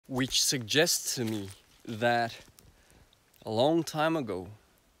which suggests to me that a long time ago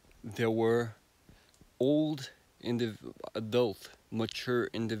there were old adult mature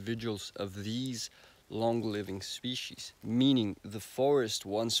individuals of these long-living species, meaning the forest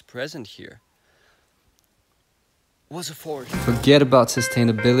once present here was a forest. Forget about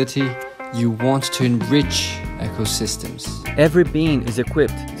sustainability. You want to enrich ecosystems. Every being is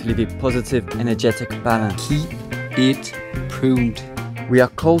equipped to live a positive, energetic balance. Keep it pruned. We are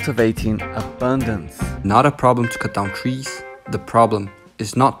cultivating abundance. Not a problem to cut down trees. The problem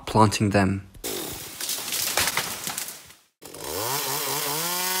is not planting them.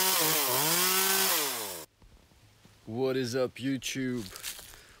 What is up, YouTube?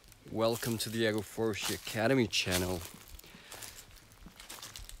 Welcome to the Agroforestry Academy channel.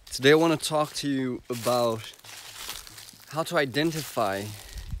 Today I want to talk to you about how to identify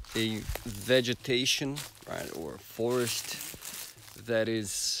a vegetation, right, or forest that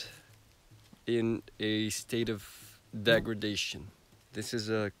is in a state of degradation. This is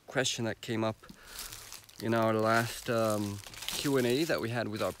a question that came up in our last Q&A that we had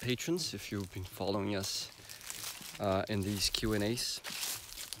with our patrons. If you've been following us in these Q&As,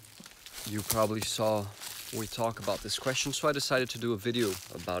 you probably saw we talk about this question, so I decided to do a video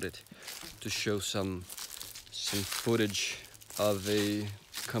about it to show some footage of a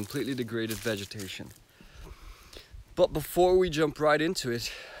completely degraded vegetation. But before we jump right into it,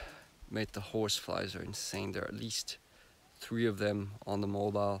 mate, the horseflies are insane. There are at least 3 of them on the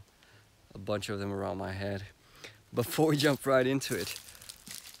mobile, a bunch of them around my head. Before we jump right into it,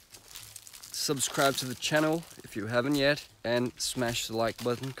 subscribe to the channel if you haven't yet, and smash the like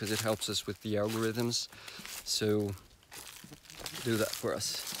button because it helps us with the algorithms. So do that for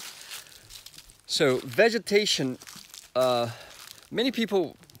us. So vegetation, many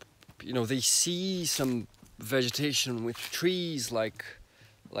people, they see some vegetation with trees like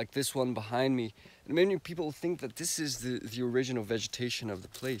this one behind me, and many people think that this is the original vegetation of the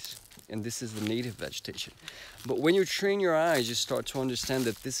place, and this is the native vegetation. But when you train your eyes, you start to understand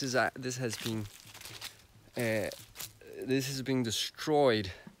that this has been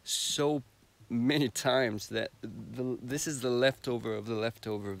destroyed so many times that this is the leftover of the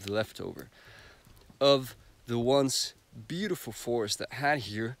leftover of the leftover of the once beautiful forest that had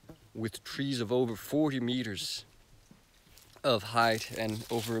here, with trees of over 40 meters of height and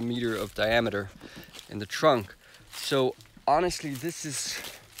over 1 meter of diameter in the trunk. So honestly,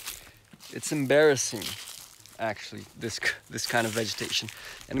 it's embarrassing, actually, this kind of vegetation.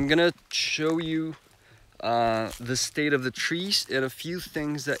 And I'm gonna show you the state of the trees and a few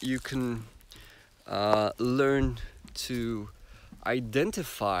things that you can learn to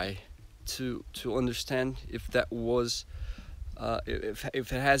identify to understand if that was if it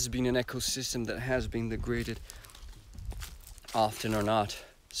has been an ecosystem that has been degraded often or not.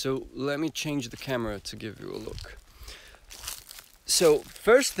 So let me change the camera to give you a look. So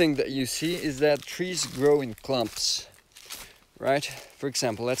first thing that you see is that trees grow in clumps, right? For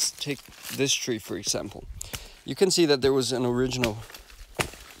example, let's take this tree for example. You can see that there was an original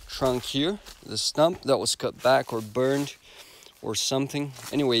trunk here, the stump that was cut back or burned or something.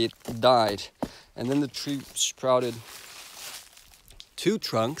 Anyway, it died, and then the tree sprouted 2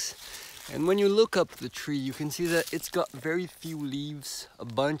 trunks. And when you look up the tree, you can see that it's got very few leaves, a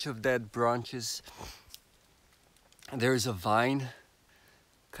bunch of dead branches. There's a vine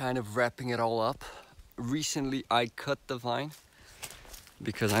kind of wrapping it all up. Recently I cut the vine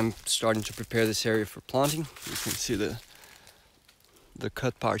because I'm starting to prepare this area for planting. You can see the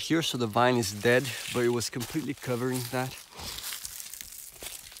cut part here, so the vine is dead, but it was completely covering that.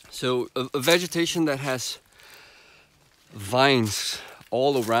 So a vegetation that has vines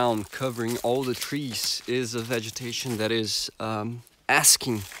all around covering all the trees is a vegetation that is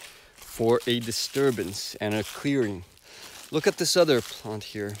asking for a disturbance and a clearing. Look at this other plant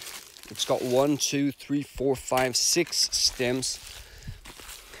here. It's got 1, 2, 3, 4, 5, 6 stems.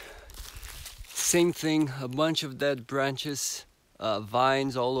 Same thing, a bunch of dead branches,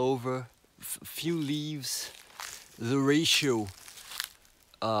 vines all over, few leaves. The ratio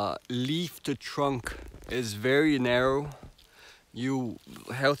leaf to trunk is very narrow.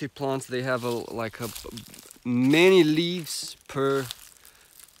 Healthy plants, they have many leaves per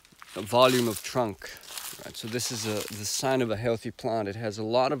volume of trunk, right? So this is the sign of a healthy plant. It has a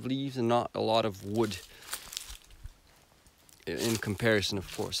lot of leaves and not a lot of wood in comparison,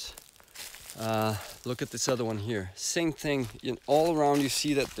 of course. Look at this other one here. Same thing. All around you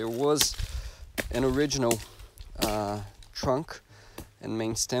see that there was an original trunk and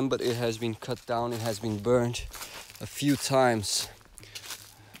main stem, but it has been cut down, it has been burned a few times.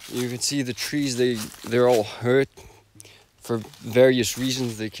 You can see the trees, they're all hurt. for various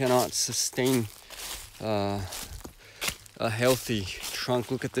reasons, they cannot sustain a healthy trunk.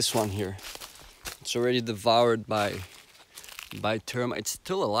 Look at this one here. It's already devoured by termites. It's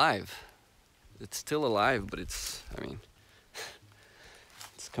still alive. It's still alive, but it's, I mean,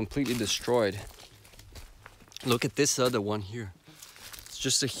 it's completely destroyed. Look at this other one here. It's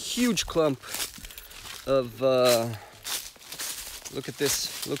just a huge clump of, look at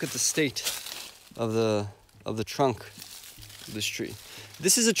this. Look at the state of the trunk of this tree.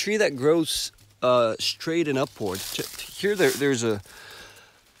 This is a tree that grows straight and upward. Here there's a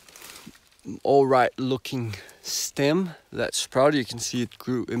all right looking stem that sprouted. You can see it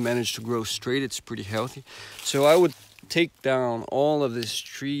managed to grow straight. It's pretty healthy. So I would take down all of this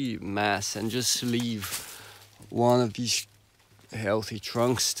tree mass and just leave one of these healthy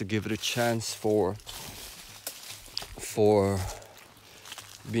trunks to give it a chance for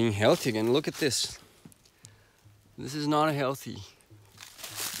being healthy again. Look at this. This is not a healthy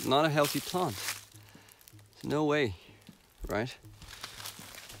plant. No way, right?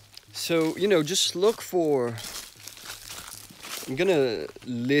 So, you know, just look for, I'm gonna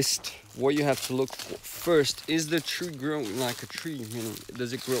list what you have to look for. First, is the tree growing like a tree? Meaning,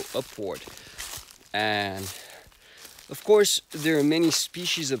 does it grow upward? And of course, there are many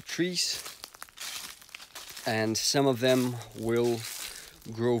species of trees, and some of them will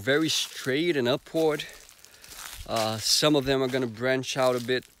grow very straight and upward. Some of them are gonna branch out a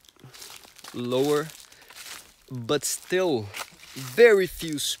bit lower, but still very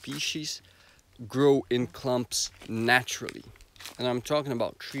few species grow in clumps naturally. And I'm talking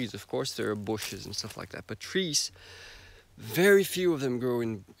about trees. Of course there are bushes and stuff like that, but trees, very few of them grow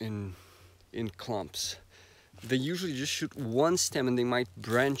in clumps. They usually just shoot one stem and they might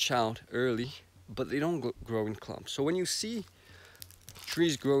branch out early, but they don't grow in clumps. So when you see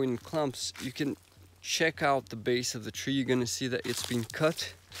trees grow in clumps, you can check out the base of the tree. You're gonna see that it's been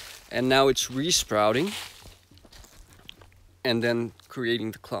cut and now it's resprouting and then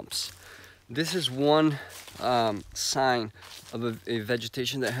creating the clumps. This is one sign of a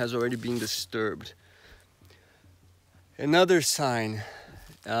vegetation that has already been disturbed. Another sign,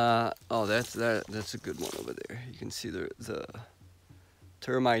 oh, that's a good one over there. You can see the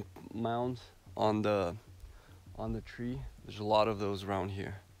termite mounds on the tree. There's a lot of those around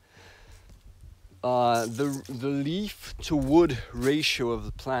here. The leaf to wood ratio of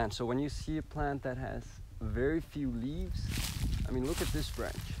the plant. So when you see a plant that has very few leaves, I mean, look at this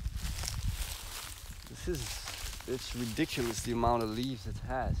branch. It's ridiculous the amount of leaves it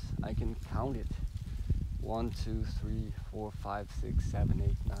has. I can count it. 1, 2, 3, 4, 5, 6,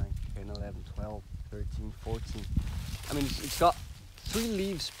 7, 8, 9, 10, 11, 12, 13, 14. I mean, it's got 3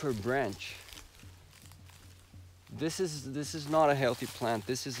 leaves per branch. This is not a healthy plant.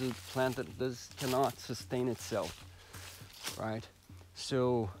 This is a plant that cannot sustain itself, right?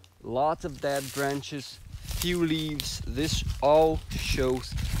 So lots of dead branches, few leaves. This all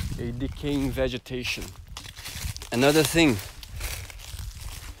shows a decaying vegetation. Another thing,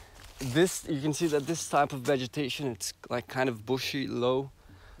 you can see that this type of vegetation, it's like kind of bushy, low,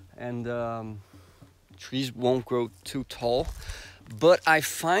 and trees won't grow too tall. But I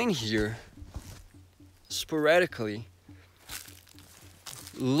find here, sporadically,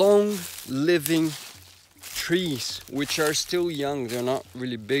 long living trees which are still young. They're not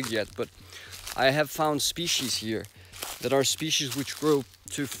really big yet, but I have found species here that are species which grow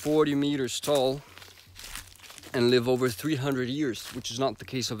to 40 meters tall and live over 300 years, which is not the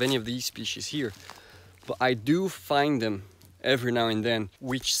case of any of these species here. But I do find them every now and then,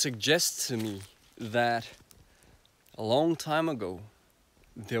 which suggests to me that a long time ago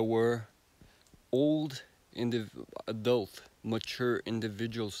there were old, adult, mature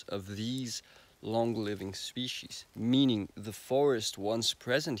individuals of these long-living species, meaning the forest once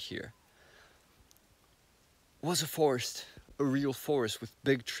present here was a forest, a real forest with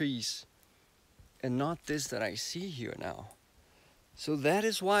big trees, and not this that I see here now. So that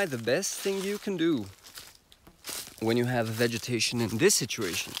is why the best thing you can do when you have vegetation in this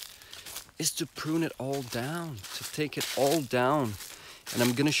situation is to prune it all down, to take it all down. And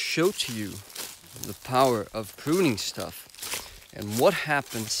I'm gonna show to you the power of pruning stuff and what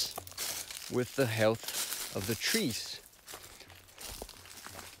happens with the health of the trees.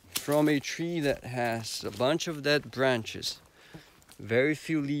 From a tree that has a bunch of dead branches, very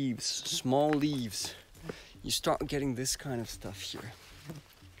few leaves, small leaves, you start getting this kind of stuff here.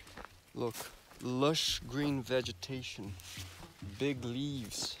 Look, lush green vegetation, big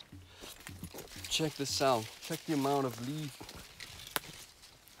leaves. Check this out. Check the amount of leaves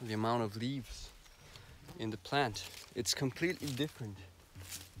in the plant. It's completely different.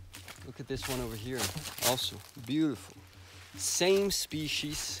 Look at this one over here, also beautiful. same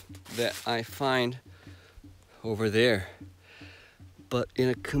species that I find over there, but in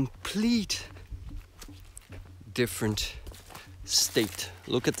a complete different state.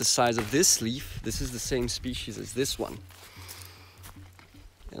 Look at the size of this leaf. This is the same species as this one.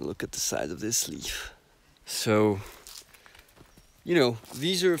 And look at the size of this leaf. So, you know,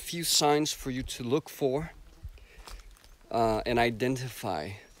 these are a few signs for you to look for and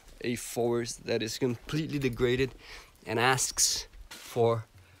identify a forest that is completely degraded and asks for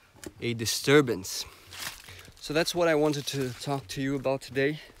a disturbance. So that's what I wanted to talk to you about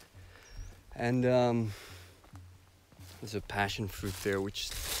today. And there's a passion fruit there which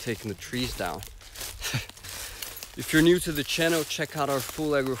is taking the trees down. If you're new to the channel, check out our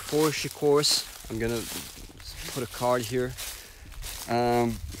full agroforestry course. I'm gonna put a card here.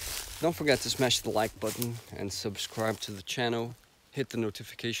 Don't forget to smash the like button and subscribe to the channel. Hit the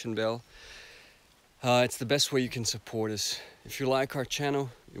notification bell. It's the best way you can support us. If you like our channel,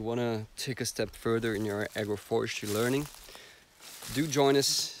 you want to take a step further in your agroforestry learning, do join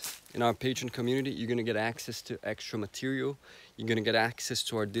us in our Patreon community. You're going to get access to extra material. You're going to get access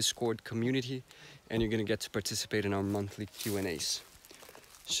to our Discord community, and you're going to get to participate in our monthly Q&As.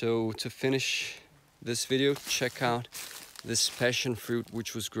 So to finish this video, check out this passion fruit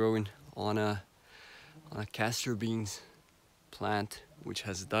which was growing on a castor beans plant which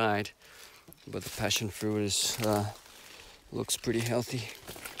has died, but the passion fruit is looks pretty healthy.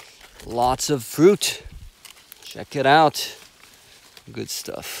 Lots of fruit. Check it out. Good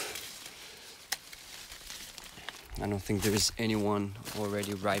stuff. I don't think there is anyone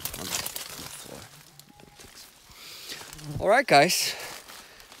already ripe on the floor. I don't think so. All right, guys.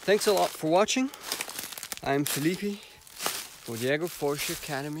 Thanks a lot for watching. I'm Felipe for the Agroforestry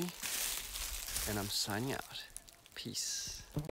Academy, and I'm signing out. Peace.